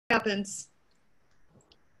happens.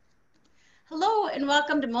 Hello and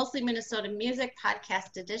welcome to Mostly Minnesota Music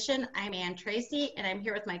Podcast Edition. I'm Ann Tracy and I'm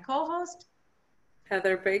here with my co-host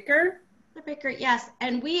Heather Baker. Heather Baker, yes.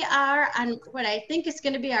 And we are on what I think is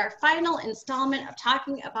going to be our final installment of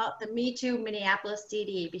talking about the Me Too Minneapolis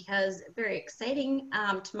CD, because very exciting.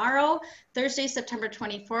 Tomorrow, Thursday, September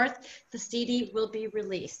 24th, the CD will be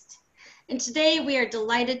released. And today we are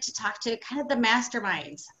delighted to talk to kind of the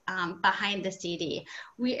masterminds behind the CD.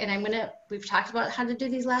 We've talked about how to do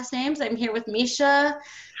these last names. I'm here with Mischa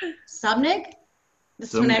Suemnig.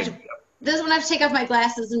 This one I have to take off my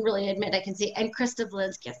glasses and really admit I can see, and Krista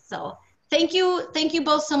Vilinskis. So thank you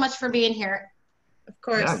both so much for being here. Of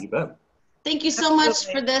course. Yeah, you bet. Thank you so much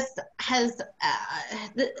for this.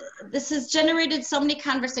 This has generated so many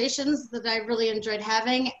conversations that I really enjoyed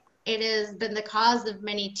having. It has been the cause of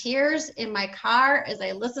many tears in my car as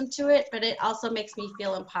I listen to it, but it also makes me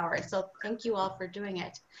feel empowered. So thank you all for doing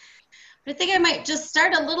it. But I think I might just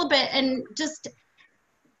start a little bit and just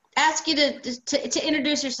ask you to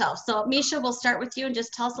introduce yourself. So Mischa, we'll start with you and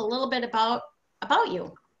just tell us a little bit about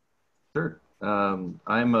you. Sure.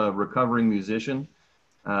 I'm a recovering musician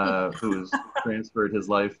who's transferred his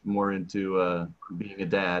life more into being a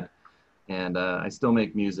dad, and I still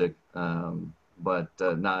make music. But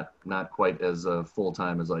not quite as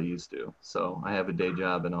full-time as I used to. So I have a day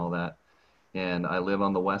job and all that. And I live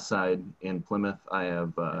on the west side in Plymouth. I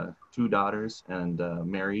have 2 daughters and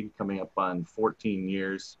married, coming up on 14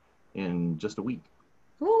 years in just a week.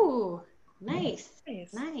 Ooh, nice.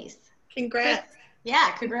 Congrats.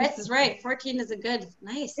 Yeah, congrats is right. 14 is a good,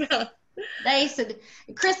 nice. Nice. And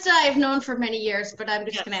Krista, I've known for many years, but I'm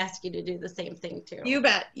just going to ask you to do the same thing too. You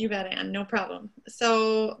bet, Ann, no problem.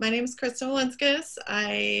 So my name is Krista Vilinskis.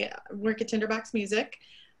 I work at Tinderbox Music.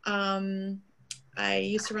 I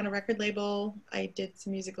used to run a record label. I did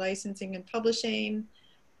some music licensing and publishing,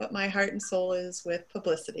 but my heart and soul is with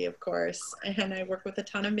publicity, of course. And I work with a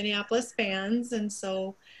ton of Minneapolis fans. And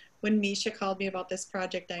so when Mischa called me about this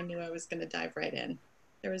project, I knew I was going to dive right in.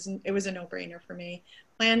 It was a no-brainer for me.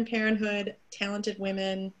 Planned Parenthood, talented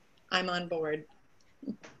women, I'm on board.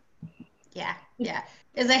 Yeah.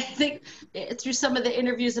 As I think through some of the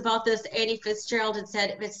interviews about this, Annie Fitzgerald had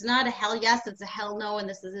said, if it's not a hell yes, it's a hell no, and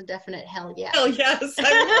this is a definite hell yes. Hell yes,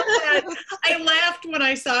 I love that. I laughed when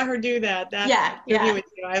I saw her do that. Yeah. With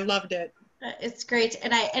you. I loved it. It's great,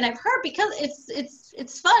 and I've heard, because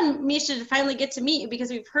it's fun, Mischa, to finally get to meet you,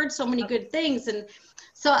 because we've heard so many good things. And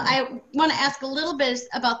so I want to ask a little bit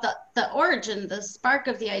about the origin, the spark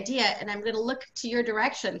of the idea, and I'm going to look to your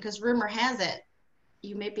direction, because rumor has it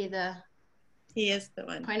you may be he is the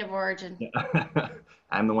one point of origin. Yeah.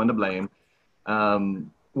 I'm the one to blame.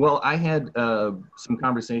 Well, I had some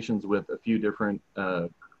conversations with a few different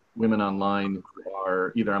women online who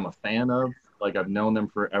are either I'm a fan of, like I've known them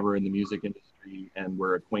forever in the music industry and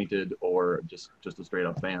we're acquainted, or just a straight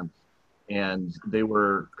up fan. And they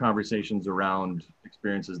were conversations around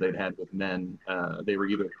experiences they'd had with men. They were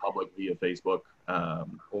either public via Facebook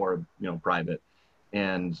or private.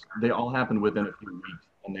 And they all happened within a few weeks,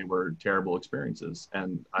 and they were terrible experiences.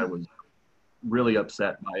 And I was really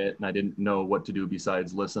upset by it, and I didn't know what to do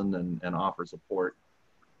besides listen and offer support.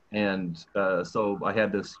 And so I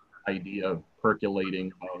had this idea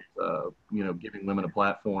percolating of giving women a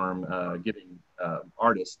platform, giving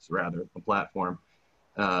artists rather a platform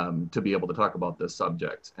to be able to talk about this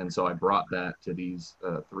subject. And so I brought that to these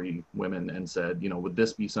 3 women and said, would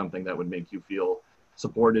this be something that would make you feel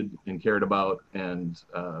supported and cared about and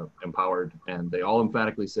empowered? And they all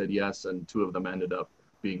emphatically said yes, and 2 of them ended up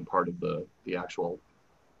being part of the actual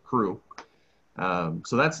crew.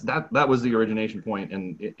 So that was the origination point,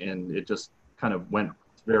 and it just kind of went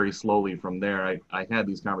very slowly from there. I had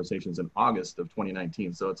these conversations in August of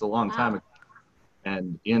 2019, so it's a long time ago.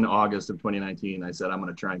 And in August of 2019, I said, I'm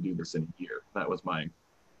going to try and do this in a year. That was my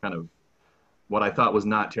kind of what I thought was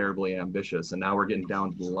not terribly ambitious. And now we're getting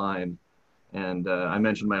down to the line. And I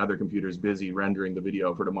mentioned my other computer's busy rendering the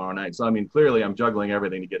video for tomorrow night. So, I mean, clearly I'm juggling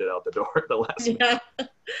everything to get it out the door at the last minute.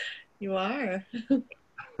 You are.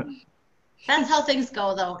 That's how things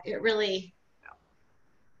go, though. It really.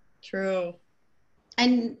 True.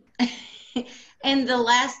 And the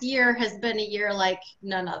last year has been a year like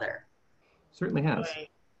none other. Certainly has. Right.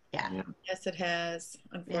 Yeah. Yes, it has,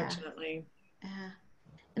 unfortunately. Yeah.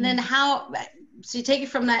 And then so you take it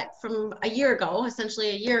from a year ago, essentially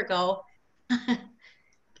a year ago,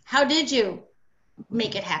 how did you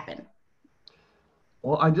make it happen?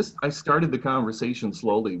 Well, I started the conversation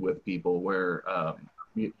slowly with people where,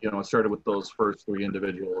 I started with those first 3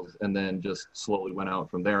 individuals and then just slowly went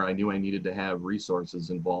out from there. I knew I needed to have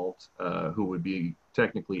resources involved who would be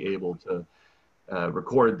technically able to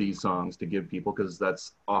record these songs to give people, because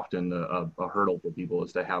that's often a hurdle for people,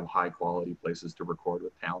 is to have high quality places to record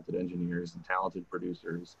with talented engineers and talented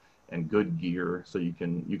producers and good gear, so you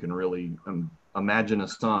can really imagine a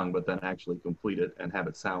song but then actually complete it and have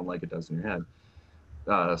it sound like it does in your head.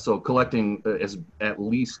 So collecting is at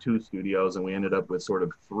least 2 studios, and we ended up with sort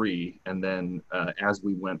of 3. And then as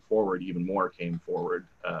we went forward, even more came forward,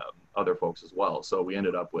 other folks as well. So we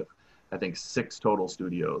ended up with, I think, 6 total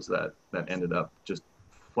studios that ended up just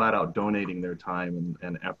flat out donating their time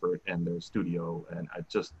and effort and their studio, and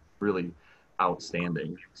just really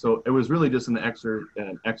outstanding. So it was really just an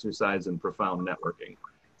exercise in profound networking.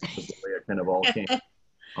 That's the way it kind of all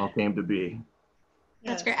came to be.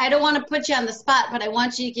 That's great. I don't want to put you on the spot, but I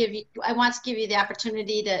want to give you the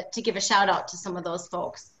opportunity to give a shout out to some of those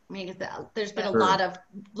folks. I mean, there's been a lot of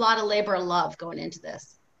labor and love going into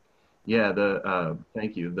this. Yeah,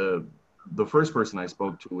 thank you. The first person I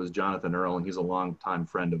spoke to was Jonathan Earl, and he's a longtime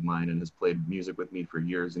friend of mine and has played music with me for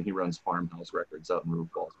years, and he runs Farmhouse Records out in River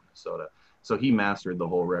Falls, Minnesota. So he mastered the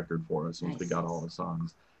whole record for us once we got all the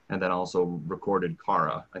songs. And then also recorded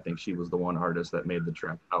Cara. I think she was the one artist that made the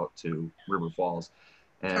trek out to River Falls.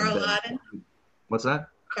 And Cara Laden? What's that?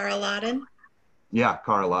 Cara Laden? Yeah,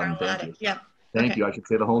 Cara Laden, thank you. Yeah. Thank you, I should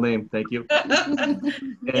say the whole name, thank you.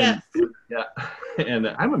 Yes. Yeah, and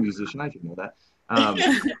I'm a musician, I should know that.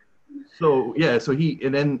 So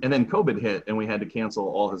then COVID hit, and we had to cancel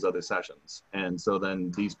all his other sessions. And so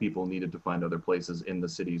then these people needed to find other places in the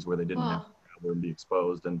cities where they didn't have to travel and be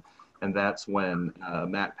exposed. And that's when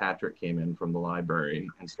Matt Patrick came in from the library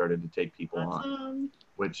and started to take people on,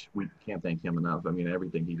 which we can't thank him enough. I mean,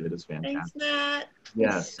 everything he did is fantastic. Thanks, Matt.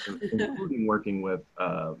 Yes, including working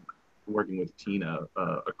with Tina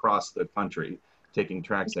across the country, taking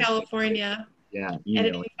tracks. In California. Yeah.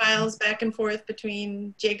 Editing files back and forth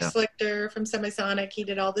between Jake Slichter from Semisonic. He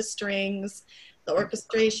did all the strings, the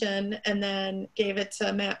orchestration, and then gave it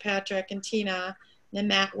to Matt Patrick and Tina. And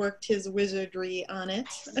Matt worked his wizardry on it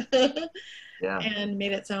and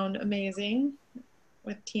made it sound amazing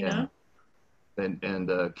with Tina. Yeah.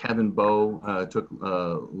 And Kevin Bowe took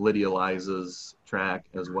Lydia Liza's track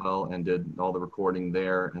as well and did all the recording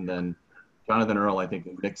there. And then Jonathan Earl, I think,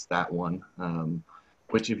 mixed that one,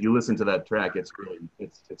 which if you listen to that track, it's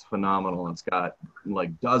phenomenal. It's got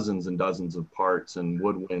like dozens and dozens of parts and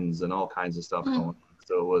woodwinds and all kinds of stuff going on.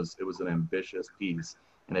 So it was an ambitious piece.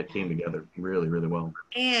 And it came together really, really well.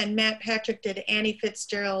 And Matt Patrick did Annie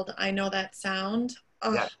Fitzgerald, I Know That Sound.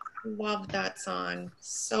 Oh, yeah. Love that song.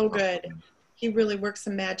 So good. He really worked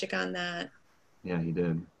some magic on that. Yeah, he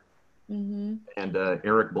did. Mm-hmm. And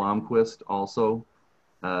Eric Blomquist also.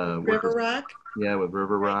 River Rock? Yeah, with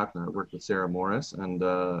River Rock. Worked with Sarah Morris and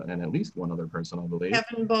at least one other person, I believe.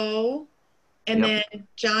 Kevin Bowe. And then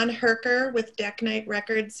John Herker with Deck Night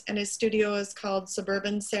Records, and his studio is called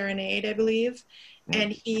Suburban Serenade, I believe.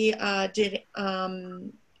 And he did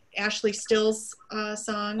Ashley Still's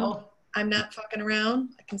song, I'm Not Fucking Around.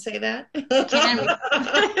 I can say that.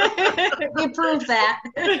 We proved that.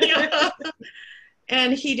 Yeah.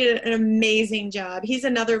 And he did an amazing job. He's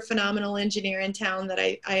another phenomenal engineer in town that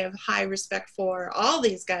I have high respect for. All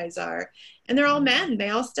these guys are. And they're all men. They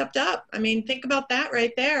all stepped up. I mean, think about that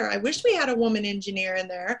right there. I wish we had a woman engineer in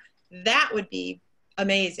there. That would be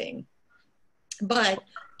amazing. But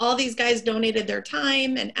all these guys donated their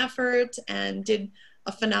time and effort and did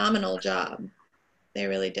a phenomenal job. They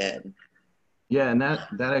really did. Yeah, and that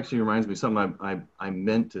actually reminds me of something I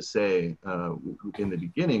meant to say in the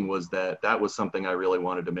beginning, was that was something I really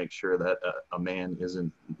wanted to make sure that a man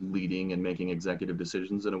isn't leading and making executive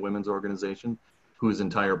decisions in a women's organization whose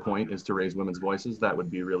entire point is to raise women's voices. That would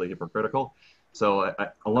be really hypocritical. So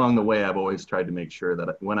along the way, I've always tried to make sure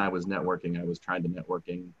that when I was networking, I was trying to network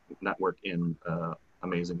in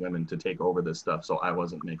amazing women to take over this stuff, so I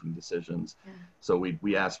wasn't making decisions. Yeah. So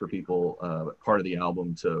we asked for people, part of the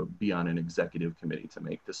album, to be on an executive committee to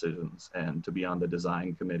make decisions and to be on the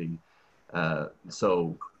design committee.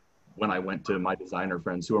 So when I went to my designer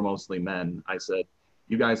friends, who are mostly men, I said,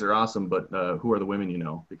 you guys are awesome, but who are the women you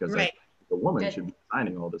know? Because the woman should be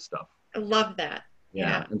designing all this stuff. I love that.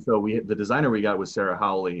 Yeah. And so the designer we got was Sarah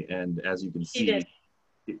Howley, and as you can see,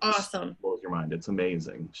 awesome. Blows your mind. It's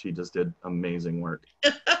amazing. She just did amazing work.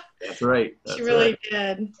 That's right. She really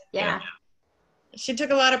did. Yeah. She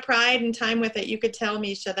took a lot of pride and time with it. You could tell,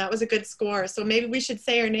 Mischa. That was a good score. So maybe we should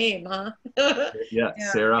say her name, huh? Yeah.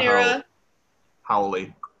 Sarah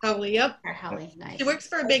Howley. Howley, yep. Howley, nice. She works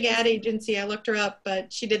for a big ad agency. I looked her up,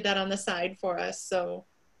 but she did that on the side for us. So.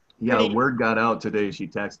 Yeah, word got out today. She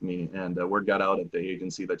texted me, and word got out at the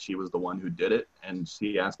agency that she was the one who did it. And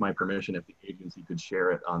she asked my permission if the agency could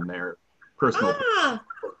share it on their personal. Ah,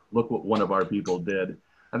 Look what one of our people did.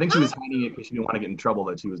 I think she was hiding it because she didn't want to get in trouble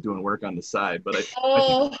that she was doing work on the side. But I think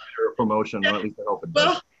oh, it's a promotion, or at least I hope it does.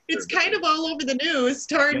 well, it's kind of all over the news,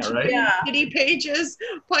 starting Yeah, to right? be Yeah. city pages,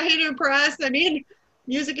 Pioneer Press. I mean,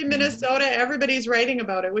 music in Minnesota, everybody's writing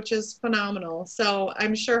about it, which is phenomenal. So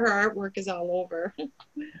I'm sure her artwork is all over.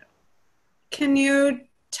 Can you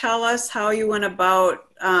tell us how you went about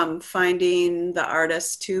finding the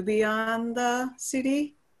artists to be on the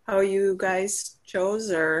CD? How you guys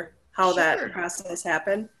chose, or how Sure. that process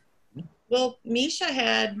happened? Well, Mischa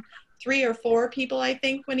had 3 or 4 people, I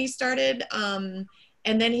think, when he started.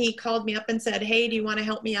 And then he called me up and said, hey, do you want to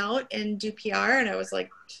help me out and do PR? And I was like,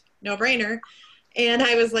 no brainer. And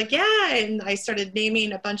I was like, yeah. And I started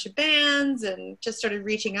naming a bunch of bands and just started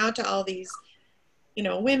reaching out to all these, you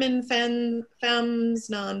know, women, femmes,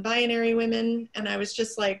 non-binary women. And I was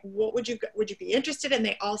just like, what would you be interested in? And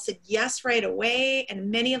they all said yes right away. And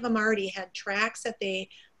many of them already had tracks that they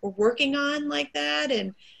were working on like that.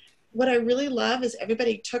 And what I really love is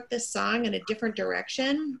everybody took this song in a different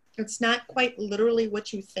direction. It's not quite literally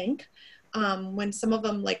what you think. When some of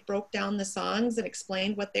them like broke down the songs and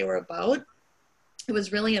explained what they were about, it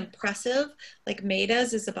was really impressive. Like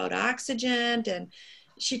Maida's is about oxygen, and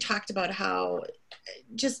she talked about how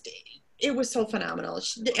just, it was so phenomenal.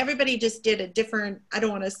 Everybody just did a different, I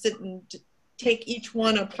don't want to sit and take each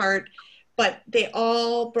one apart, but they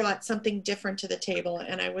all brought something different to the table,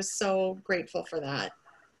 and I was so grateful for that.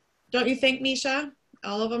 Don't you think, Mischa?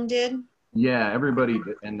 All of them did? Yeah, everybody,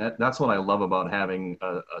 and that's what I love about having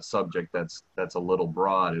a subject that's a little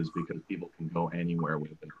broad, is because people can go anywhere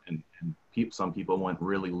with it. And some people went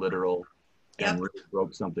really literal and Yep. really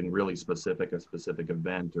broke something really specific, a specific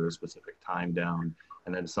event or a specific time down.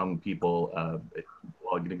 And then some people,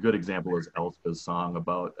 well, a good example is Elspeth's song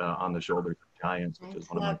about On the Shoulders of Giants, which is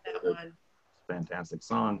one of my Love that favorite, one. fantastic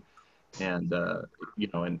song. And, you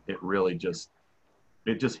know, and it really just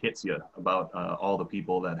hits you about all the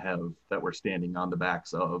people that were standing on the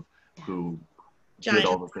backs of, who did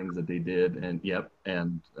all the things that they did,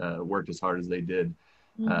 and worked as hard as they did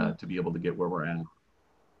to be able to get where we're at.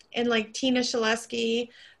 And like Tina Shaleski,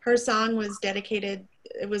 her song was dedicated,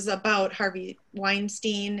 it was about Harvey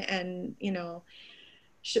Weinstein, and, you know,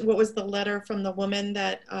 what was the letter from the woman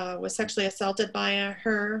that was sexually assaulted by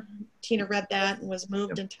her. Tina read that and was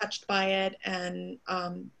moved and touched by it. And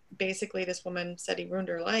basically this woman said he ruined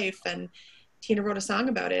her life, and Tina wrote a song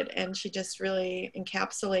about it, and she just really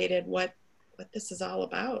encapsulated what this is all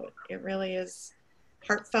about. It really is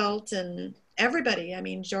heartfelt, and everybody, I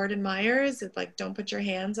mean, Jordan Myers, it's like, don't put your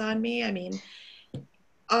hands on me. I mean,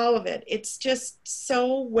 all of it. It's just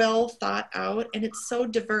so well thought out, and it's so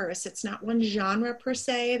diverse. It's not one genre per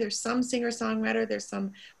se. There's some singer-songwriter, there's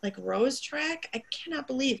some like Ro's track. I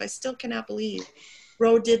still cannot believe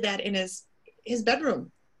Ro did that in his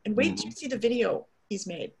bedroom. And wait till you see the video he's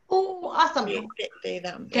made. Oh, awesome.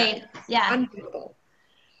 Them. Yeah. Unbelievable.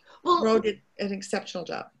 Well, Ro did an exceptional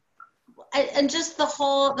job. and just the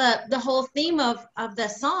whole theme of the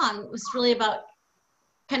song was really about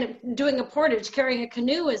kind of doing a portage, carrying a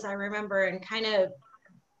canoe, as I remember, and kind of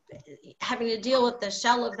having to deal with the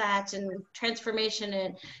shell of that and transformation,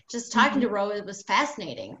 and just talking to Ro, it was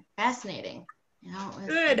fascinating. You know,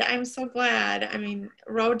 Good. I'm so glad. I mean,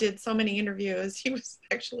 Ro did so many interviews. He was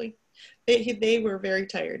actually, they were very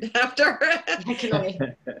tired after. I can only.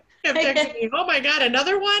 Kept texting me, oh my God,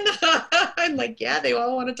 another one? I'm like, yeah, they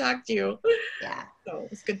all want to talk to you. Yeah. So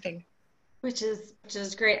it's a good thing. Which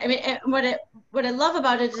is great. I mean, and what I love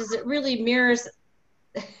about it is it really mirrors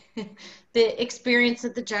the experience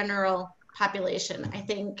of the general population. I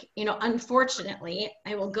think, you know, unfortunately,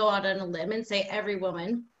 I will go out on a limb and say every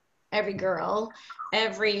woman, every girl,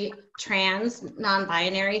 every trans,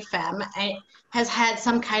 non-binary, femme has had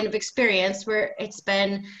some kind of experience where it's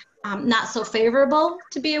been not so favorable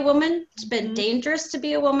to be a woman. It's been dangerous to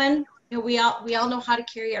be a woman. You know, we all know how to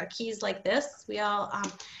carry our keys like this. We all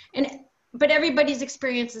but everybody's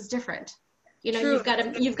experience is different. You know, True.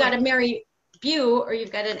 you've got a Mary Bew, or you've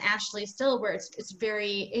got an Ashley Still, where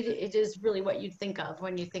it is really what you'd think of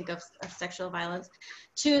when you think of sexual violence,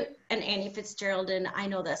 to an Annie Fitzgerald, and I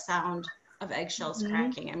Know the Sound of Eggshells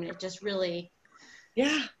Cracking. I mean, it just really.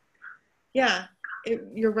 Yeah.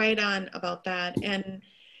 You're right on about that. And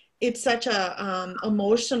it's such a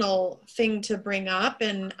emotional thing to bring up.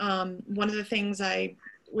 And one of the things I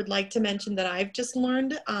would like to mention that I've just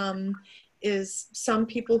learned is some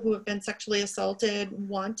people who have been sexually assaulted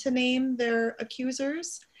want to name their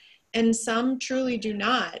accusers, and some truly do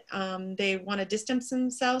not. They want to distance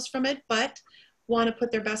themselves from it, but want to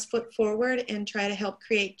put their best foot forward and try to help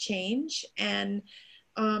create change. And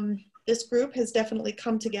this group has definitely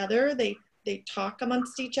come together. They they talk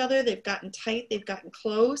amongst each other. They've gotten tight. They've gotten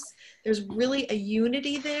close. There's really a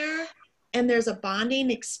unity there. And there's a bonding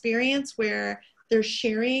experience where they're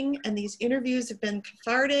sharing, and these interviews have been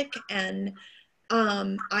cathartic. And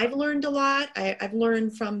I've learned a lot. I've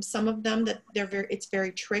learned from some of them that it's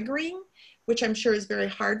very triggering, which I'm sure is very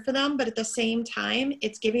hard for them. But at the same time,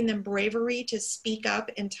 it's giving them bravery to speak up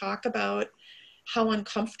and talk about how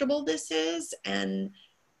uncomfortable this is and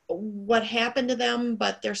what happened to them.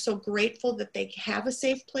 But they're so grateful that they have a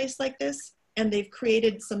safe place like this, and they've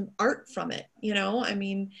created some art from it. You know, I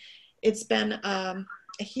mean, it's been a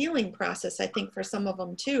healing process, I think, for some of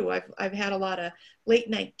them too. I've had a lot of late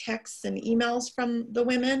night texts and emails from the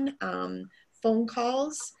women, phone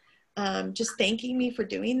calls, just thanking me for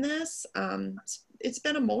doing this. It's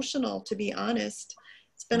been emotional, to be honest.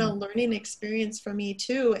 It's been a learning experience for me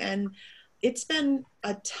too. And it's been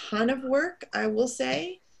a ton of work, I will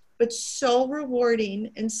say, but so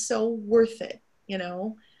rewarding and so worth it, you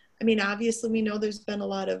know? I mean, obviously we know there's been a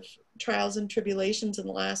lot of trials and tribulations in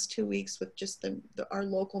the last 2 weeks with just our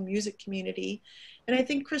local music community. And I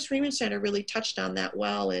think Chris Riemenschneider really touched on that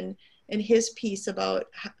well in his piece about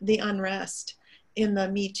the unrest in the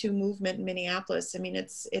Me Too movement in Minneapolis. I mean,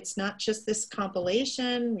 it's not just this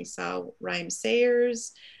compilation. We saw Rhyme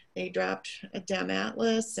Sayers, they dropped a Dem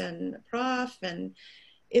Atlas and Prof, and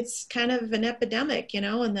it's kind of an epidemic, you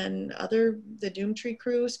know. And then the Doomtree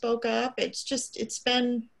crew spoke up. It's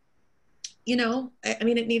been, you know, I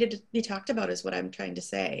mean, it needed to be talked about is what I'm trying to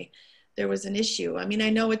say. There was an issue. I mean, I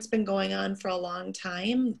know it's been going on for a long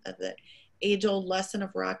time, the age-old lesson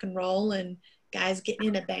of rock and roll and guys getting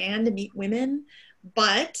in a band to meet women.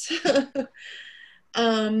 But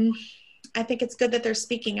I think it's good that they're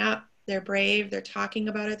speaking up. They're brave. They're talking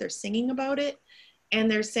about it. They're singing about it. And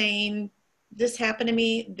they're saying, this happened to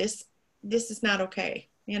me. This is not okay,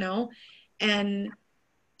 you know? And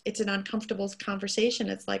it's an uncomfortable conversation.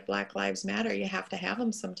 It's like Black Lives Matter. You have to have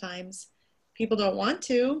them sometimes. People don't want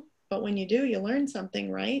to, but when you do, you learn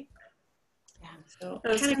something, right? Yeah. So I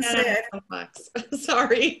was kind of gonna say, complex.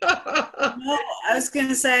 Sorry. no, I was going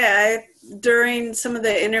to say, during some of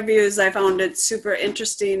the interviews, I found it super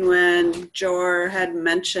interesting when Jor had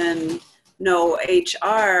mentioned no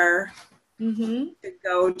HR to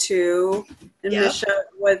go to, and Yep. Mischa,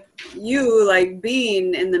 with you like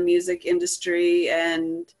being in the music industry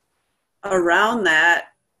and around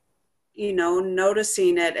that, you know,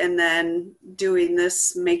 noticing it and then doing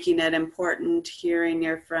this, making it important, hearing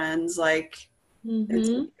your friends, like it's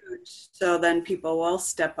huge. So then people will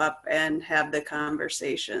step up and have the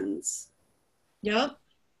conversations. Yep,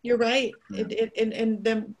 you're right. And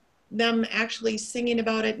them actually singing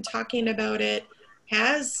about it and talking about it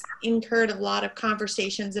has incurred a lot of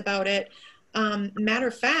conversations about it. Matter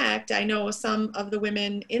of fact, I know some of the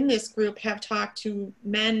women in this group have talked to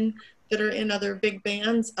men that are in other big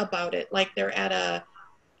bands about it. Like they're at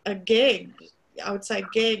a gig, outside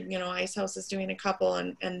gig, you know, Ice House is doing a couple,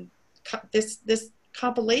 and this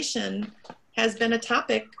compilation has been a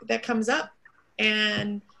topic that comes up.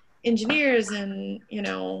 And engineers and, you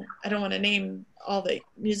know, I don't want to name all the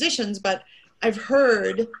musicians, but I've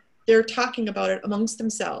heard they're talking about it amongst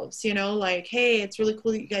themselves, you know, like, hey, it's really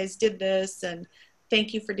cool that you guys did this, and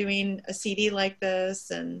thank you for doing a CD like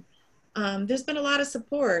this. And there's been a lot of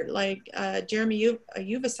support, like Jeremy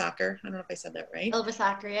Uvasaker, I don't know if I said that right.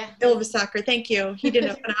 Ilvasaker, yeah. Ilvasaker, thank you. He did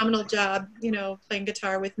a phenomenal job, you know, playing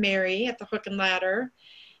guitar with Mary at the Hook and Ladder.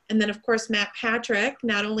 And then, of course, Matt Patrick,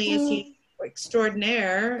 not only is he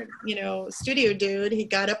extraordinaire, you know, studio dude, he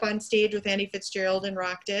got up on stage with Andy Fitzgerald and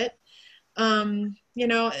rocked it. You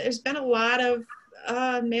know, there's been a lot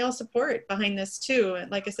of male support behind this too. And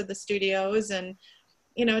like I said, the studios, and,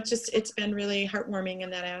 you know, it's been really heartwarming in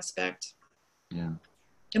that aspect. Yeah.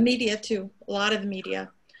 The media too, a lot of the media.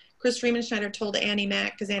 Chris Riemenschneider told Annie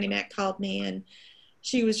Mac, because Annie Mac called me, and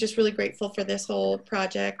she was just really grateful for this whole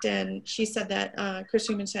project. And she said that Chris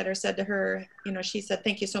Riemenschneider said to her, you know, she said,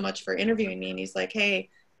 thank you so much for interviewing me. And he's like, hey,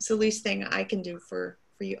 it's the least thing I can do for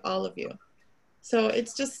you, all of you. So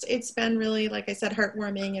it's been really, like I said,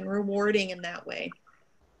 heartwarming and rewarding in that way.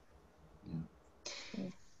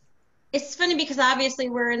 It's funny because obviously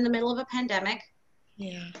we're in the middle of a pandemic.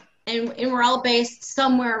 Yeah. And we're all based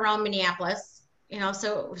somewhere around Minneapolis, you know,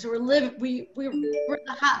 so we're the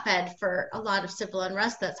hotbed for a lot of civil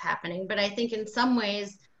unrest that's happening. But I think in some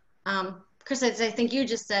ways, Chris, as I think you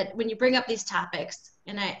just said, when you bring up these topics,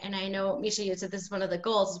 and I know, Mischa, you said this is one of the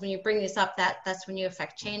goals, is when you bring this up, that's when you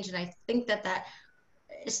affect change. And I think that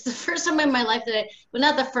it's the first time in my life that well,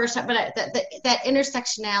 not the first time, but that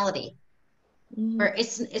intersectionality, where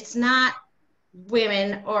it's not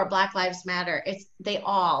women or Black Lives Matter. It's they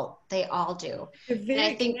all do. They're very and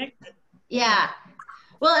I think connected. Yeah.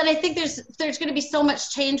 Well, and I think there's going to be so much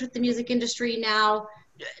change with the music industry now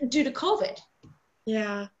due to COVID.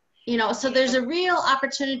 Yeah. You know, so there's a real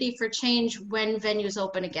opportunity for change when venues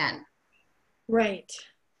open again. Right.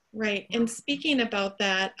 Right. And speaking about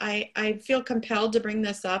that, I feel compelled to bring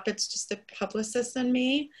this up. It's just the publicist in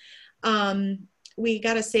me. We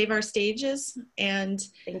got to save our stages. And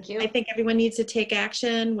Thank you. I think everyone needs to take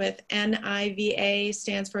action with NIVA,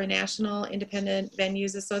 stands for National Independent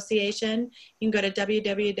Venues Association. You can go to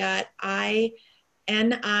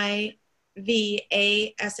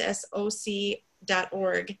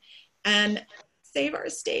www.inivassoc.org and save our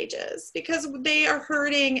stages, because they are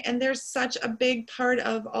hurting, and they're such a big part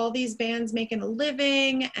of all these bands making a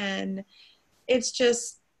living, and it's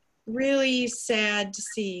just really sad to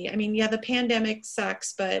see. I mean, yeah, the pandemic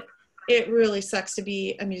sucks, but it really sucks to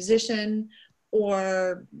be a musician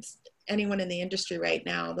or anyone in the industry right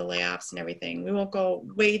now, the layoffs and everything. We won't go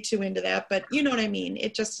way too into that, but you know what I mean.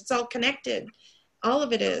 It's all connected. All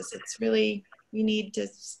of it is. It's really, we need to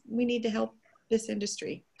help this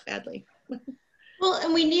industry badly. Well,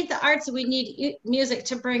 and we need the arts, and we need music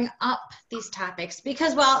to bring up these topics,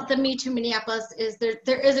 because while the Me Too Minneapolis is there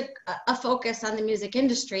is a focus on the music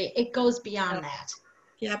industry, it goes beyond that.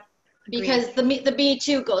 Yep. Because the Me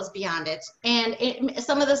Too goes beyond it, and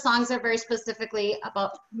some of the songs are very specifically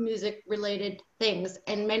about music related things,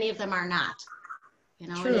 and many of them are not. You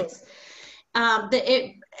know, True. And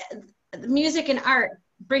it's the music and art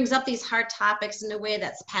brings up these hard topics in a way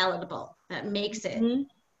that's palatable, that makes it. Mm-hmm.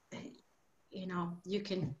 You know, you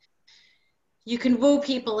can woo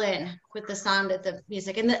people in with the sound of the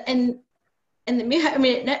music, and the I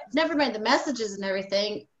mean, never mind the messages and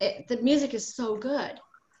everything. The music is so good,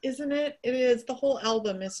 isn't it? It is. The whole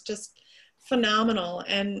album is just phenomenal.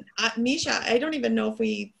 And Mischa, I don't even know if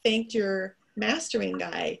we thanked your mastering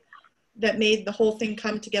guy that made the whole thing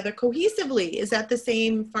come together cohesively. Is that the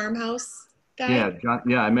same Farmhouse guy?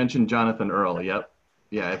 Yeah, I mentioned Jonathan Earl. Yep.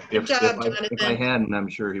 Yeah, if I hadn't, I'm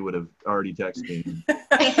sure he would have already texted me.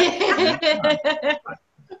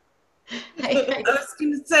 I was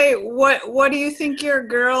going to say, what do you think your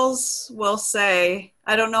girls will say?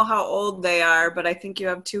 I don't know how old they are, but I think you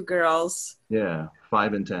have 2 girls. Yeah,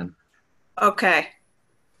 5 and 10. Okay.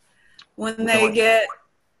 When they get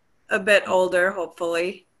a bit older,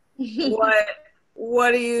 hopefully,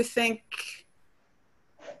 what do you think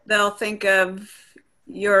they'll think of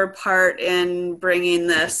your part in bringing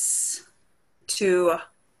this to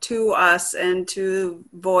us and to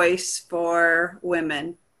voice for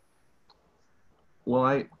women?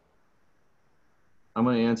 Well, I'm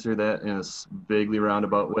going to answer that in a vaguely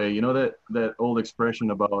roundabout way. You know that old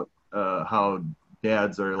expression about how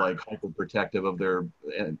dads are like hyperprotective of their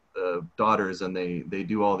daughters, and they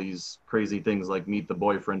do all these crazy things like meet the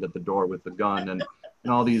boyfriend at the door with the gun and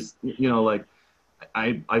all these, you know, like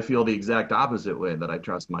I feel the exact opposite way, that I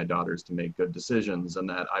trust my daughters to make good decisions, and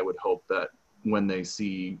that I would hope that when they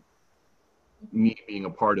see me being a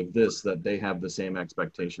part of this, that they have the same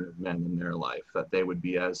expectation of men in their life, that they would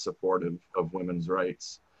be as supportive of women's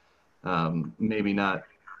rights. Maybe not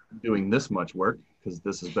doing this much work, because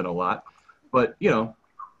this has been a lot, but you know,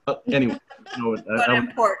 anyway. But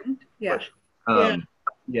important, yeah.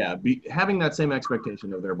 Having that same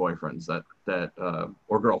expectation of their boyfriends that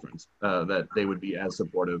or girlfriends, that they would be as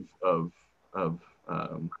supportive of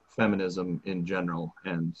feminism in general,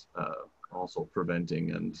 and also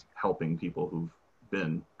preventing and helping people who've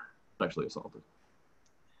been sexually assaulted.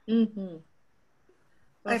 Mm-hmm.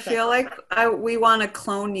 I feel like we want to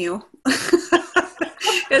clone you.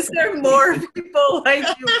 Is there more people like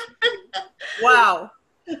you? Wow.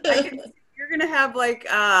 You're going to have like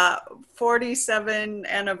 47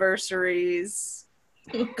 anniversaries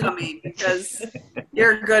coming, because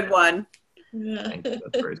you're a good one. Yeah. Thank you.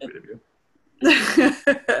 That's very sweet of you.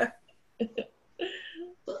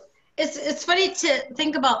 It's funny to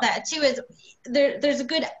think about that too. Is there's a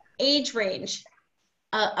good age range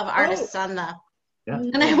of artists on the,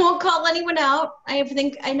 and I won't call anyone out. I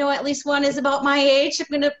think I know at least one is about my age. I'm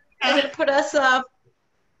gonna put us up.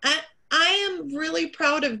 I am really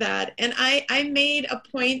proud of that, and I made a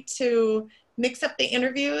point to mix up the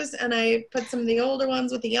interviews, and I put some of the older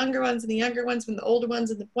ones with the younger ones, and the younger ones with the older ones,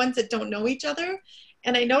 and the ones that don't know each other.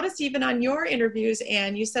 And I noticed even on your interviews,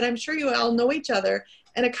 Anne, you said, I'm sure you all know each other.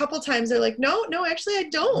 And a couple times they're like, no, actually I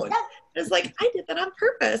don't. It's like, I did that on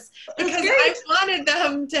purpose, because I wanted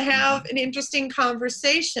them to have an interesting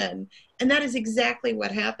conversation. And that is exactly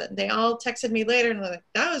what happened. They all texted me later and were like,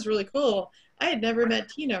 that was really cool. I had never met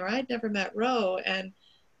Tina, or I had never met Ro. And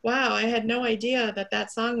wow, I had no idea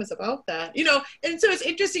that song was about that. You know, and so it's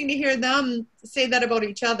interesting to hear them say that about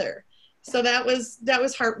each other. So that was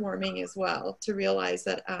heartwarming as well, to realize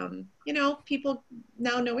that you know, people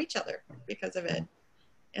now know each other because of it,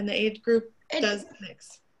 and the age group does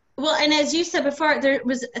mix. Well, and as you said before, there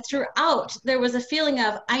was a feeling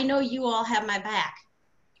of, I know you all have my back.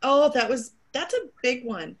 Oh, that's a big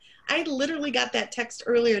one. I literally got that text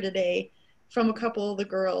earlier today from a couple of the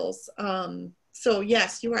girls. So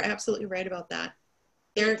yes, you are absolutely right about that.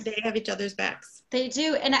 They have each other's backs. They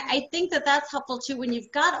do, and I think that that's helpful too when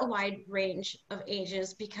you've got a wide range of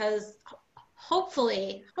ages, because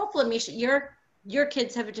hopefully, Mischa, your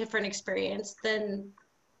kids have a different experience than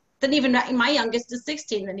even my youngest is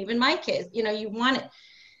 16, than even my kids. You know, you want it.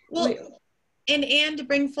 Well, and to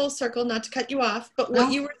bring full circle, not to cut you off, but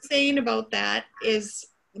what you were saying about that is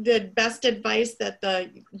the best advice that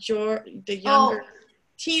the younger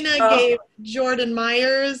Tina gave Jordan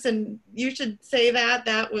Myers, and you should say that.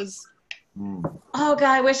 That was. Oh God,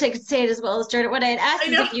 I wish I could say it as well as Jordan. What I had asked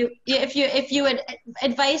is if you had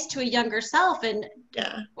advice to a younger self, and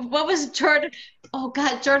what was Jordan? Oh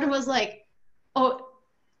God, Jordan was like,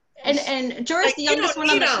 and Jordan's like, the youngest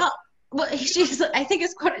one on the call. Well, I think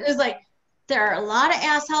his quote is like, there are a lot of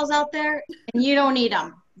assholes out there, and you don't need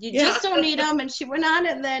them. You just don't need them. And she went on,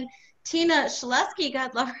 and then Tina Shaleski,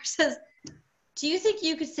 God love her, says, do you think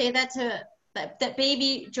you could say that to that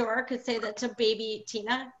baby Jor could say that to baby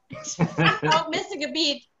Tina? Out missing a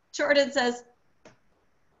beat, Jordan says,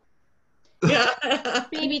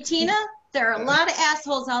 baby Tina, there are a lot of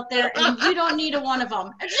assholes out there, and you don't need a one of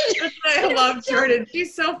them. I love Jordan.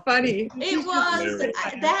 She's so funny. It was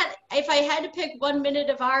that, if I had to pick 1 minute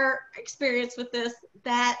of our experience with this,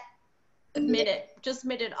 that minute just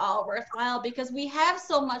made it all worthwhile, because we have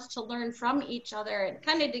so much to learn from each other. And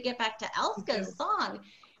kind of to get back to Elska's song,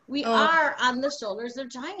 we are on the shoulders of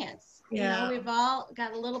giants. You know, we've all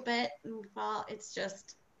got a little bit, and it's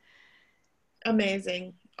just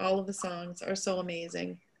amazing. All of the songs are so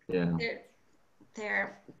amazing. Yeah.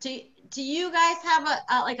 Do you guys have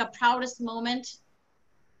a proudest moment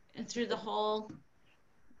through the whole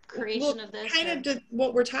creation of this? Kind of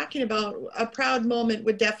what we're talking about, a proud moment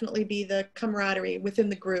would definitely be the camaraderie within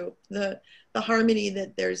the group, the harmony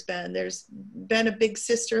that there's been a big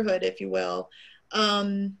sisterhood, if you will.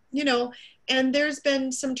 You know, and there's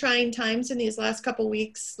been some trying times in these last couple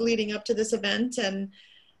weeks leading up to this event, and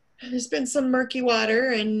there's been some murky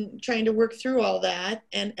water and trying to work through all that,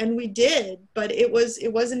 and we did, but it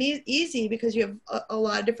wasn't easy, because you have a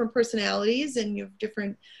lot of different personalities and you have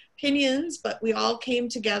different opinions, but we all came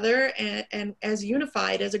together and as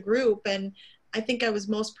unified as a group, and I think I was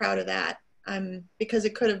most proud of that, because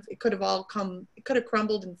it could have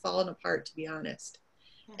crumbled and fallen apart, to be honest,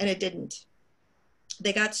 and it didn't.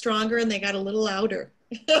 They got stronger and they got a little louder.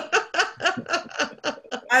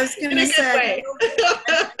 I was going to say,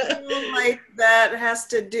 I feel like that has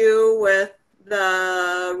to do with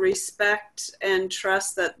the respect and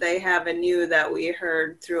trust that they have in you that we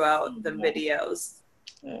heard throughout the videos.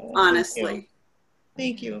 Honestly.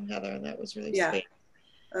 Thank you, Heather. That was really sweet.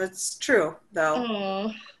 That's true, though.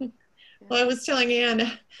 Oh. Well, I was telling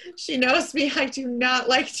Anne, she knows me, I do not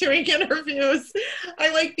like doing interviews.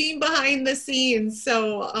 I like being behind the scenes.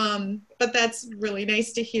 So, but that's really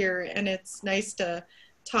nice to hear. And it's nice to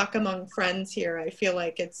talk among friends here. I feel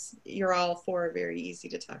like you're all four very easy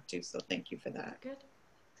to talk to. So thank you for that. Good.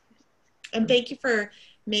 And thank you for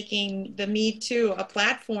making the Me Too a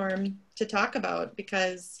platform to talk about,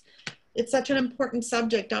 because it's such an important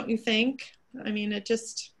subject, don't you think? I mean,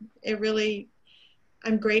 it really,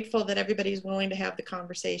 I'm grateful that everybody's willing to have the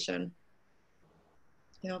conversation.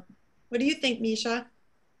 Yep. What do you think, Mischa?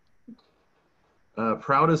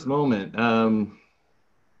 Proudest moment.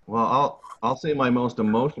 Well, I'll say my most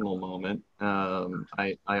emotional moment.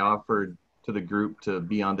 I offered to the group to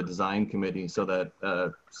be on the design committee so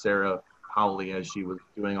that Sarah Howley, as she was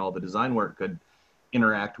doing all the design work, could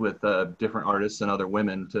interact with different artists and other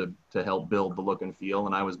women to help build the look and feel.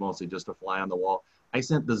 And I was mostly just a fly on the wall. I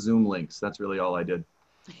sent the Zoom links. That's really all I did.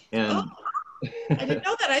 And I didn't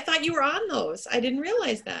know that. I thought you were on those. I didn't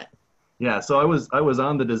realize that. Yeah, so I was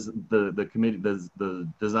on the committee, the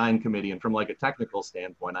design committee, and from like a technical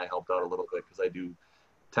standpoint, I helped out a little bit because I do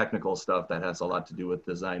technical stuff that has a lot to do with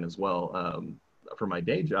design as well for my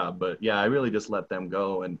day job. But yeah, I really just let them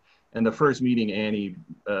go. And the first meeting, Annie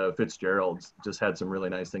Fitzgerald just had some really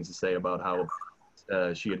nice things to say about how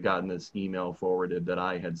she had gotten this email forwarded that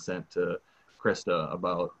I had sent to Krista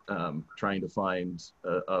about trying to find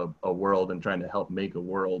a world and trying to help make a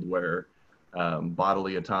world where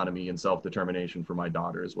bodily autonomy and self-determination for my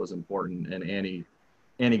daughters was important. And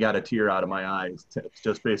Annie got a tear out of my eyes,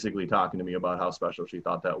 just basically talking to me about how special she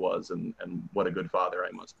thought that was, and what a good father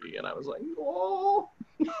I must be. And I was like, oh.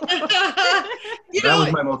 That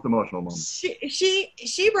was my most emotional moment.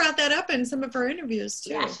 She brought that up in some of her interviews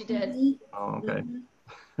too. Yeah, she did. Oh, okay.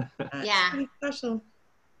 Yeah, pretty special.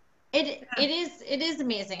 It is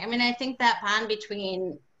amazing. I mean, I think that bond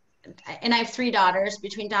between, and I have 3 daughters,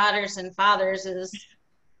 between daughters and fathers is,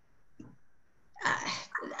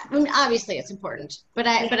 I mean, obviously it's important, but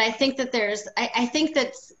I think that I think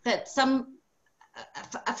that some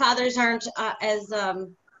fathers aren't as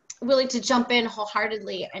willing to jump in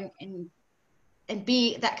wholeheartedly and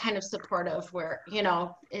be that kind of supportive, where, you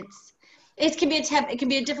know, it can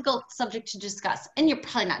be a difficult subject to discuss, and you're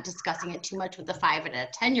probably not discussing it too much with a 5 and a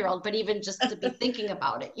 10-year-old, but even just to be thinking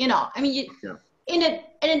about it, you know, I mean, in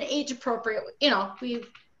an age appropriate, you know,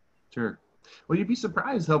 Sure. Well, you'd be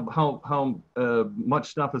surprised how much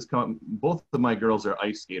stuff has come. Both of my girls are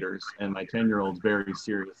ice skaters, and my 10-year-old's very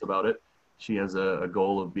serious about it. She has a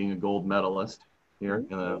goal of being a gold medalist here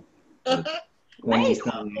in a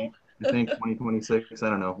 2028, I think 2026. I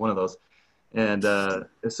don't know, one of those. And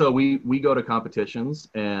so we go to competitions,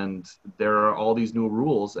 and there are all these new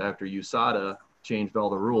rules after USADA changed all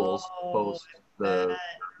the rules post the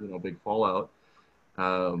big fallout.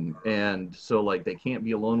 And so like they can't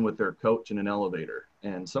be alone with their coach in an elevator,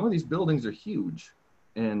 and some of these buildings are huge,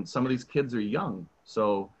 and some of these kids are young,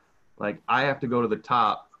 so like I have to go to the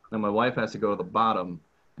top and my wife has to go to the bottom,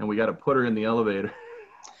 and we got to put her in the elevator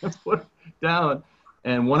and put her down,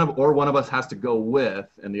 and one of us has to go with,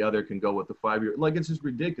 and the other can go with the 5-year. Like, it's just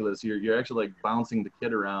ridiculous. You're actually like bouncing the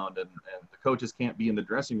kid around, and the coaches can't be in the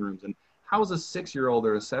dressing rooms. And how is a 6-year-old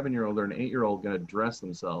or a 7-year-old or an 8-year-old going to dress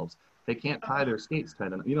themselves? They can't tie their skates tight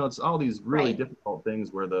enough. You know, it's all these really difficult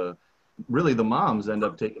things where the moms end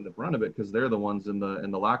up taking the brunt of it, because they're the ones in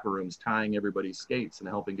the locker rooms tying everybody's skates and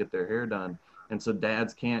helping get their hair done. And so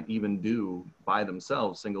dads can't even do by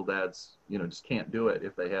themselves. Single dads, you know, just can't do it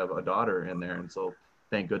if they have a daughter in there. And so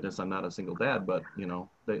thank goodness I'm not a single dad, but you know,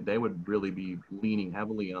 they would really be leaning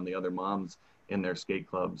heavily on the other moms in their skate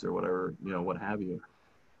clubs or whatever, you know, what have you.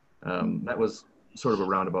 That was sort of a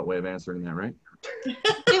roundabout way of answering that, right?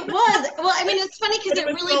 It was. Well, I mean, it's funny because it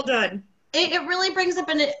really well done. It really brings up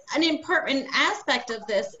an important aspect of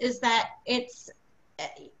this, is that it's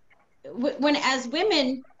when as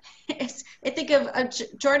women, I think of a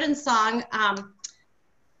Jordan's song,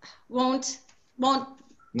 won't stop.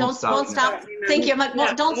 Thank you. I'm like,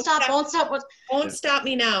 won't stop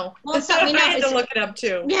me now. Won't stop me now. I had to look it up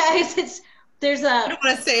too. Yeah, there's a. I don't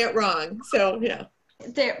want to say it wrong, so yeah.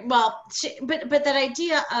 But that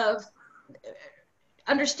idea of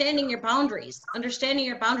understanding your boundaries, and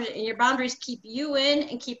your boundaries keep you in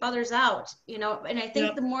and keep others out, you know. And I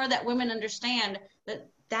think the more that women understand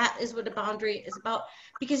that is what a boundary is about,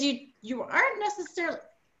 because you aren't necessarily,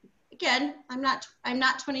 again, I'm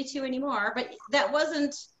not 22 anymore, but that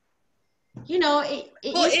wasn't, you know, it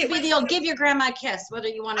used to be the old give your grandma a kiss, whether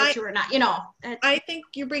you wanted to or not, you know. I think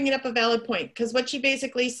you're bringing up a valid point, because what she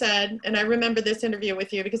basically said, and I remember this interview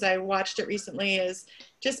with you because I watched it recently, is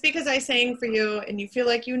just because I sang for you and you feel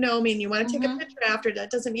like you know me and you want to take a picture after,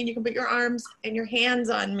 that doesn't mean you can put your arms and your hands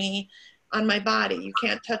on me, on my body. You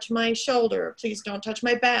can't touch my shoulder. Please don't touch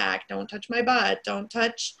my back. Don't touch my butt. Don't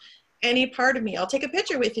touch any part of me. I'll take a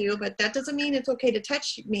picture with you, but that doesn't mean it's okay to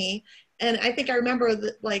touch me. And I think I remember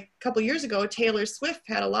that, like a couple years ago, Taylor Swift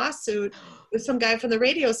had a lawsuit with some guy from the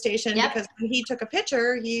radio station because when he took a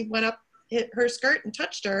picture, he went up, hit her skirt and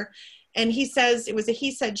touched her. And he says it was a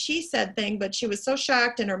he said, she said thing, but she was so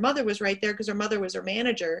shocked, and her mother was right there because her mother was her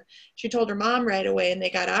manager. She told her mom right away and they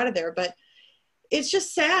got out of there. But it's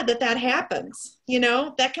just sad that happens. You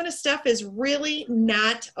know, that kind of stuff is really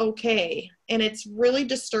not okay. And it's really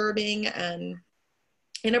disturbing and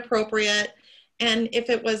inappropriate. And if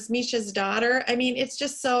it was Mischa's daughter, I mean, it's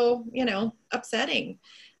just so, you know, upsetting.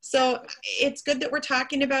 So it's good that we're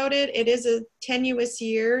talking about it. It is a tenuous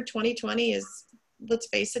year. 2020 is, let's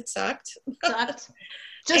face it, sucked.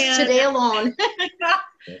 Just today alone.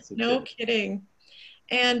 No kidding.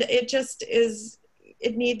 And it just is,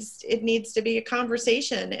 it needs to be a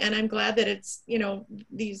conversation. And I'm glad that it's, you know,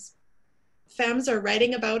 these femmes are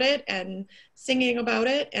writing about it and singing about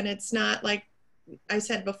it. And it's not like I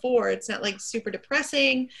said before, it's not like super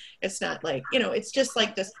depressing. It's not like, you know, it's just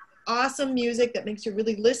like this awesome music that makes you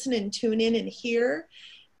really listen and tune in and hear.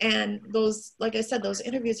 And those, like I said, those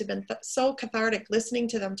interviews have been so cathartic, listening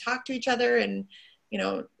to them talk to each other and, you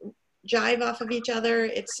know, jive off of each other.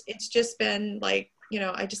 It's just been like, you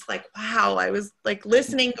know, I just like, wow, I was like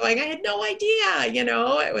listening going, I had no idea, you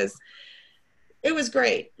know, It was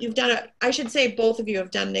great. You've done I should say both of you have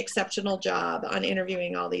done an exceptional job on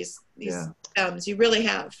interviewing all these films. You really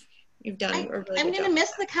have. You've done a really I'm good going to job.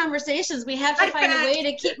 miss the conversations. We have to find a way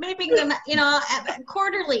to keep making them, you know,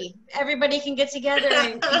 quarterly. Everybody can get together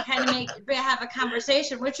and kind of have a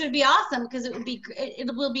conversation, which would be awesome because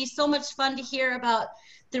it will be so much fun to hear about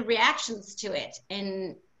the reactions to it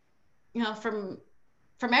and, you know, from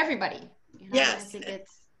everybody. You know, Yes. I think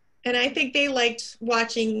it's. And I think they liked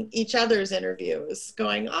watching each other's interviews,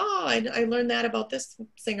 going, "Oh, I learned that about this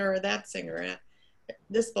singer or that singer,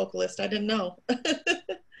 this vocalist. I didn't know."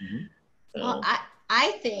 Mm-hmm. So. Well,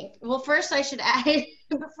 I think. Well, first I should add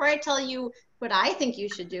before I tell you what I think you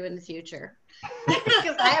should do in the future,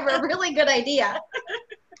 because I have a really good idea.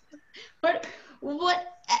 What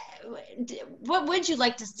would you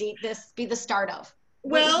like to see this be the start of?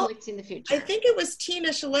 What would you like to see in the future? I think it was Tina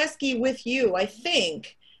Shaleski with you. I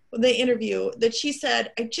think. The interview that she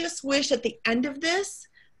said, I just wish at the end of this,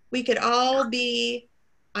 we could all be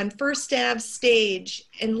on First Ave stage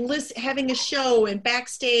and having a show and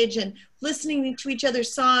backstage and listening to each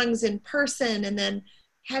other's songs in person and then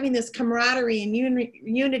having this camaraderie and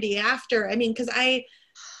unity after. I mean, because I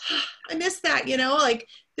miss that, you know, like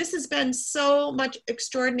this has been so much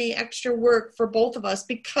extraordinary extra work for both of us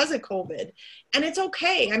because of COVID. And it's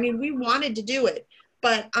okay. I mean, we wanted to do it.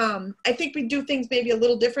 But I think we do things maybe a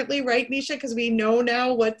little differently, right, Mischa? Because we know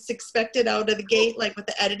now what's expected out of the gate, like with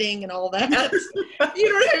the editing and all that. You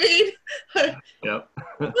know what I mean? Yep.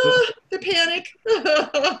 The panic.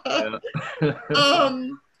 Yeah.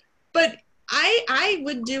 But I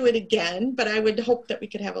would do it again, but I would hope that we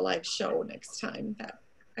could have a live show next time. That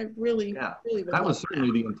I really would. That was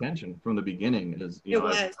certainly the intention from the beginning. Is it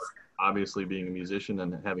was obviously being a musician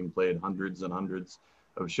and having played hundreds and hundreds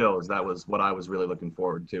of shows, that was what I was really looking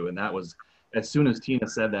forward to. And that was, as soon as Tina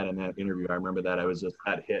said that in that interview, I remember that I was just,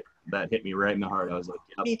 that hit me right in the heart. I was like,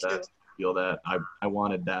 yep, me too. I feel that. I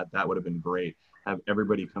wanted that. That would have been great. Have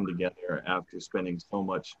everybody come together after spending so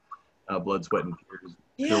much blood, sweat, and tears,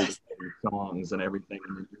 yes, songs and everything,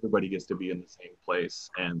 and then everybody gets to be in the same place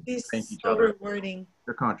and thank each so other rewarding.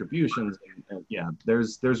 Their contributions. And yeah,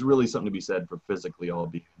 there's really something to be said for physically all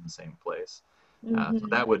being in the same place. So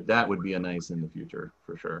that would be a nice in the future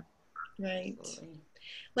for sure. Right.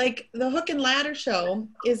 Like the Hook and Ladder show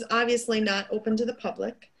is obviously not open to the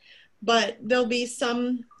public, but there'll be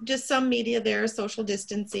some media there, social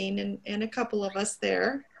distancing, and a couple of us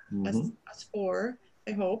there, us four,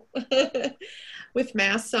 I hope, with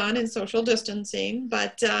masks on and social distancing.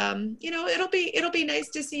 But you know, it'll be nice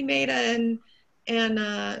to see Maida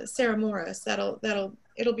and Sarah Morris. It'll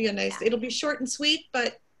be a nice. It'll be short and sweet,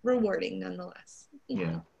 but rewarding nonetheless.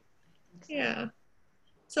 Yeah.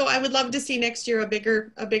 So I would love to see next year a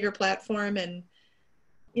bigger platform and,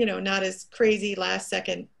 you know, not as crazy last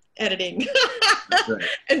second editing right.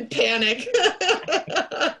 And panic.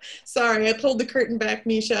 Sorry, I pulled the curtain back,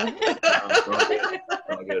 Mischa.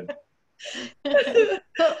 All good.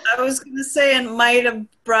 I was going to say it might have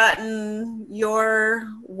brought your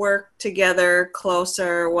work together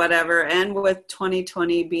closer, whatever, and with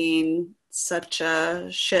 2020 being such a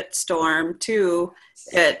shitstorm too,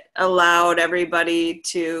 it allowed everybody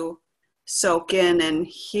to soak in and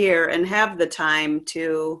hear and have the time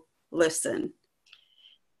to listen.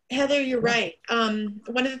 Heather, you're right.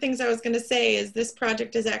 One of the things I was going to say is this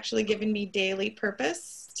project has actually given me daily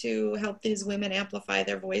purpose to help these women amplify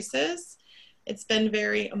their voices. It's been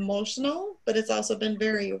very emotional, but it's also been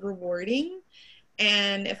very rewarding.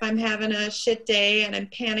 And if I'm having a shit day and I'm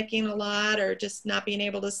panicking a lot or just not being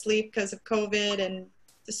able to sleep because of COVID and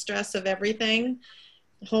the stress of everything,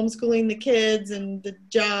 homeschooling the kids and the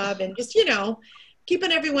job and just, you know,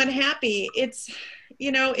 keeping everyone happy, it's,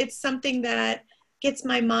 you know, it's something that gets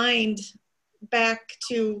my mind back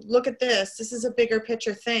to look at this. This is a bigger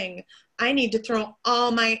picture thing. I need to throw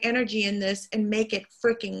all my energy in this and make it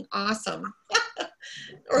freaking awesome.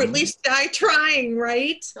 Or at least die trying,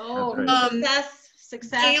 right? Oh,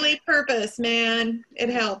 success. Daily purpose, man. It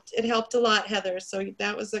helped a lot, Heather. So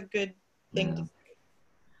that was a good thing to say.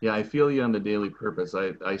 Yeah, I feel you on the daily purpose.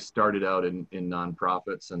 I started out in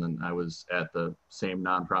nonprofits, and then I was at the same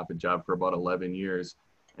nonprofit job for about 11 years.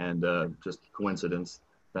 And just coincidence,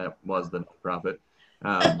 that was the nonprofit.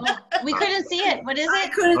 We couldn't see it. What is it? I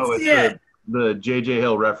couldn't see it. The J.J.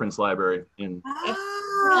 Hill Reference Library in.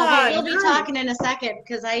 We'll be talking in a second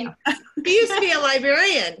because I used to be a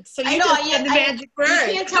librarian, so you just had the magic word.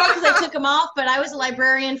 You can't tell because I took them off, but I was a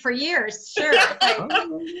librarian for years. Sure.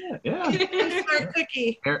 Yeah. Smart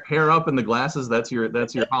cookie. Hair up and the glasses. That's your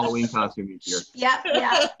Halloween costume each year.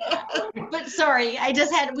 Yeah. But sorry,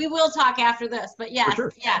 we will talk after this. But yeah,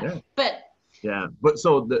 sure. yeah. But Yeah, but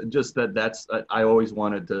so just that's I always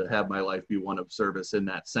wanted to have my life be one of service in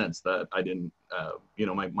that sense, that I didn't,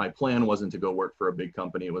 my plan wasn't to go work for a big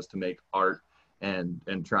company. It was to make art and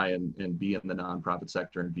try and be in the nonprofit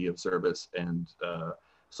sector and be of service. And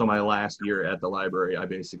so my last year at the library, I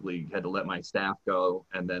basically had to let my staff go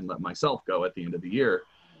and then let myself go at the end of the year.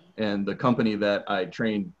 And the company that I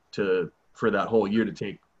trained for that whole year to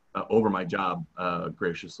take over my job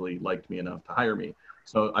graciously liked me enough to hire me.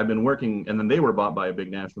 So I've been working, and then they were bought by a big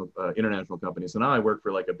international company. So now I work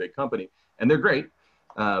for like a big company, and they're great.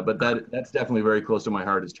 But that's definitely very close to my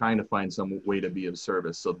heart, is trying to find some way to be of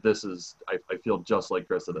service. So this is, I feel just like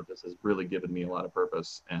Krista, that this has really given me a lot of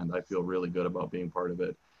purpose, and I feel really good about being part of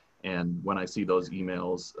it. And when I see those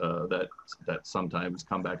emails that sometimes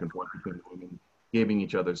come back and forth between women, giving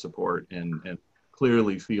each other support and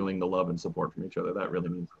clearly feeling the love and support from each other, that really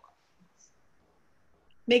means a lot.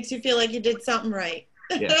 Makes you feel like you did something right.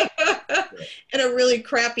 Yeah. In a really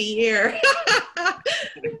crappy year.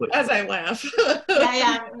 As I laugh.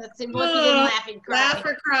 Yeah. Let's see, both of them laughing, cry. Laugh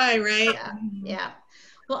or cry, right? Yeah.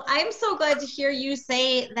 Well, I'm so glad to hear you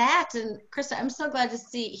say that, and Krista, I'm so glad to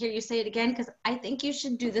hear you say it again, because I think you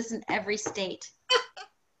should do this in every state.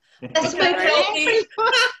 That's my plan.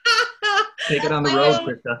 Take it on the road,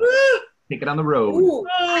 Krista. Take it on the road. Ooh,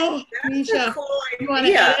 Oh, that's Mischa, a cool you want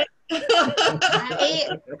idea. to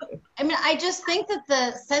I mean, I just think that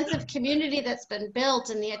the sense of community that's been built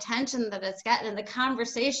and the attention that it's gotten and the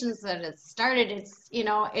conversations that it's started, it's,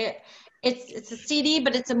 it's a CD,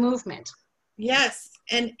 but it's a movement. Yes,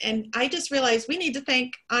 and I just realized we need to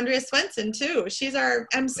thank Andrea Swenson too. She's our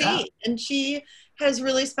MC, and she has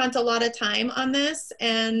really spent a lot of time on this,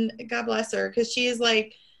 and God bless her, because she is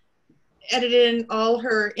like edited in all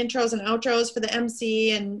her intros and outros for the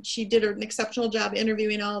MC, and she did an exceptional job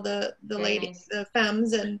interviewing all the ladies, the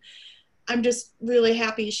femmes, and I'm just really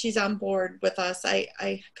happy she's on board with us.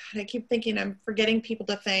 I keep thinking I'm forgetting people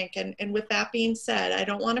to thank, and with that being said, I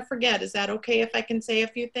don't want to forget. Is that okay if I can say a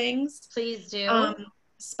few things? Please do.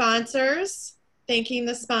 Sponsors, thanking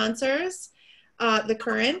the sponsors, the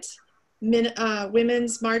current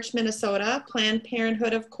Women's March Minnesota, Planned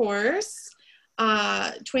Parenthood, of course,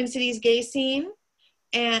 Twin Cities Gay Scene,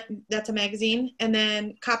 and that's a magazine, and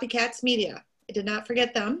then Copycats Media. I did not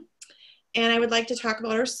forget them. And I would like to talk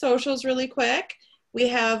about our socials really quick. We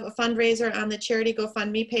have a fundraiser on the charity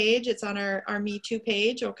GoFundMe page. It's on our Me Too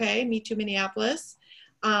page, okay? Me Too Minneapolis.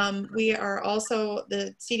 We are also,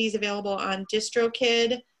 the CD's available on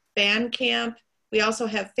DistroKid, Bandcamp. We also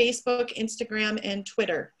have Facebook, Instagram, and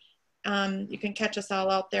Twitter. You can catch us all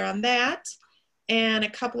out there on that. And a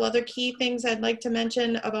couple other key things I'd like to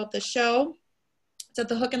mention about the show. It's at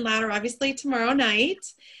the Hook and Ladder, obviously, tomorrow night.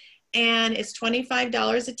 And it's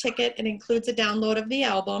 $25 a ticket. It includes a download of the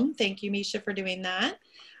album. Thank you, Mischa, for doing that.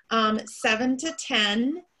 7 to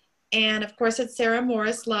 10. And of course, it's Sarah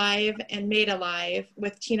Morris live and Maida live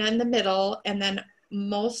with Tina in the middle. And then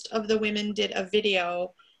most of the women did a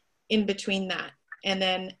video in between that. And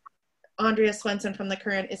then Andrea Swenson from The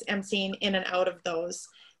Current is emceeing in and out of those.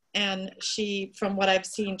 And she, from what I've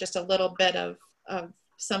seen, just a little bit of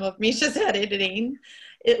some of Mischa's editing.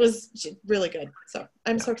 It was really good. So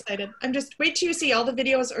I'm so excited. I'm just, wait till you see, all the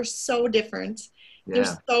videos are so different. They're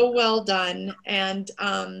so well done. And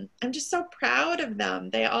I'm just so proud of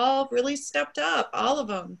them. They all really stepped up, all of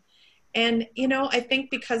them. And, I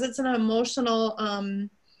think because it's an emotional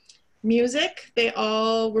music, they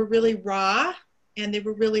all were really raw, and they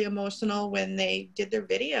were really emotional when they did their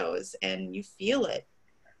videos, and you feel it.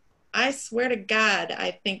 I swear to God,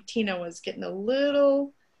 I think Tina was getting a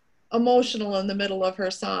little emotional in the middle of her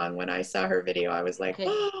song. When I saw her video, I was like,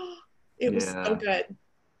 oh, it was so good.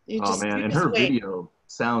 And her video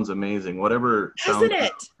sounds amazing. Whatever sound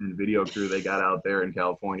and video crew they got out there in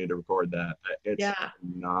California to record that, it's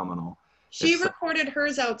phenomenal. She recorded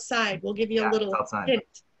hers outside. We'll give you a little hint.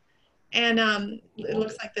 And it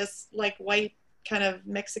looks like this white kind of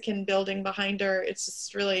Mexican building behind her. It's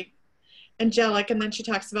just really angelic. And then she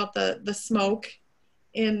talks about the smoke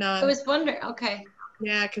in I was wondering, okay.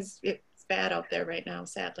 Yeah, because it's bad out there right now,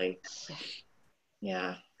 sadly.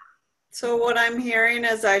 Yeah. So what I'm hearing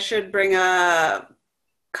is I should bring a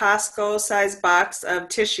Costco-sized box of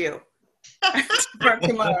tissue for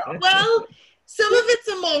tomorrow. Well, some of it's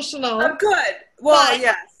emotional. Oh, good. Well,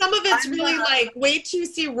 yes. Some of it's really wait till you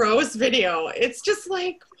see Rose's video. It's just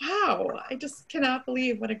like, wow, I just cannot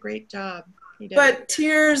believe what a great job he did. But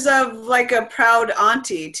tears of like a proud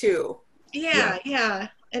auntie, too. Yeah.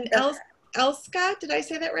 And Elska, did I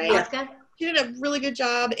say that right? Elska. She did a really good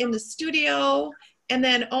job in the studio. And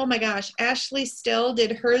then, oh my gosh, Ashley Still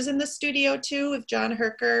did hers in the studio too with John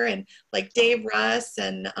Herker and Dave Russ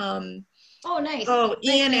and Oh, nice. Oh,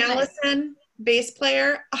 Nice, Ian nice, nice. Allison, bass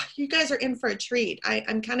player. Oh, you guys are in for a treat.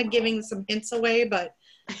 I'm kind of giving some hints away, but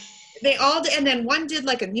they all did. And then one did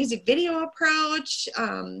like a music video approach.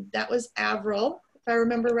 That was Avril, if I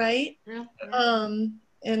remember right. Yeah.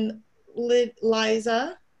 And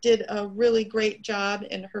Liza did a really great job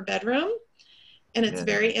in her bedroom. And it's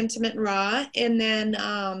very intimate and raw. And then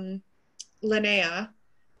Linnea,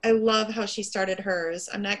 I love how she started hers.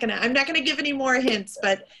 I'm not gonna give any more hints,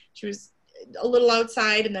 but she was a little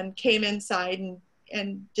outside and then came inside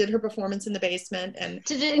and did her performance in the basement. And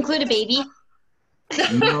Did it include a baby?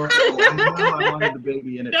 No, I wanted the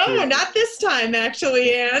baby in it no, too. not this time,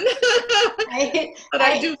 actually, Anne. But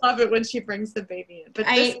I do love it when she brings the baby in. But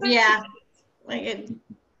this time, yeah, like it.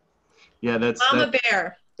 Yeah, Mama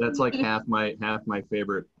Bear. That's like half my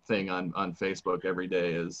favorite thing on Facebook every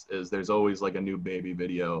day is there's always like a new baby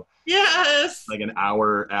video. Yes. Like an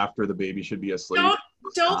hour after the baby should be asleep.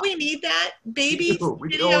 Don't we need that? Baby We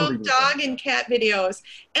video, totally need dog that. and cat videos.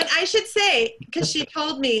 And I should say, because she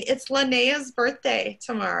told me it's Linnea's birthday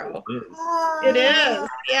tomorrow. It is.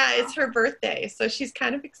 Yeah, it's her birthday. So she's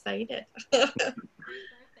kind of excited.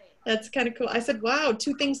 That's kind of cool. I said, wow,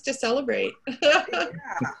 2 things to celebrate.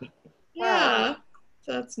 Yeah.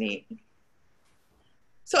 So that's neat.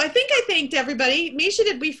 So I think I thanked everybody. Mischa,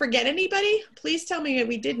 did we forget anybody? Please tell me that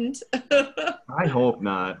we didn't. I hope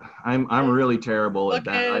not. I'm really terrible at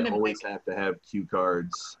that. I Looking, always have to have cue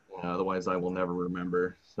cards. Otherwise I will never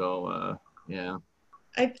remember. So yeah.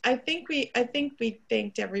 I think we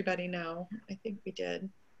thanked everybody now. I think we did.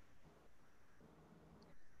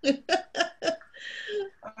 I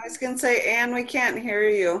was gonna say, Anne, we can't hear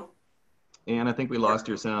you. And I think we lost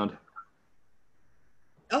your sound.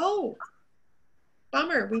 Oh,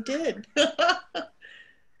 bummer, we did.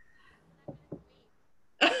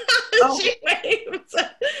 She waves.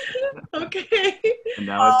 Okay. And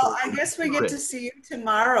now Well, I guess we get to see you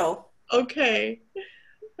tomorrow. Okay.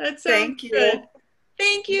 That sounds Thank you. good.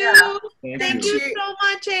 Thank you. Yeah. Thank you so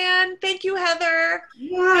much, Anne. Thank you, Heather.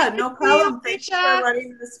 Yeah, no problem. Thank you Mischa. for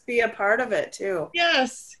letting us be a part of it too.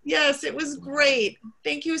 Yes, it was great.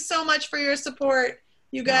 Thank you so much for your support.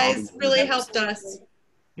 You guys really helped us.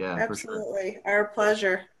 Yeah, absolutely. Our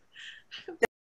pleasure.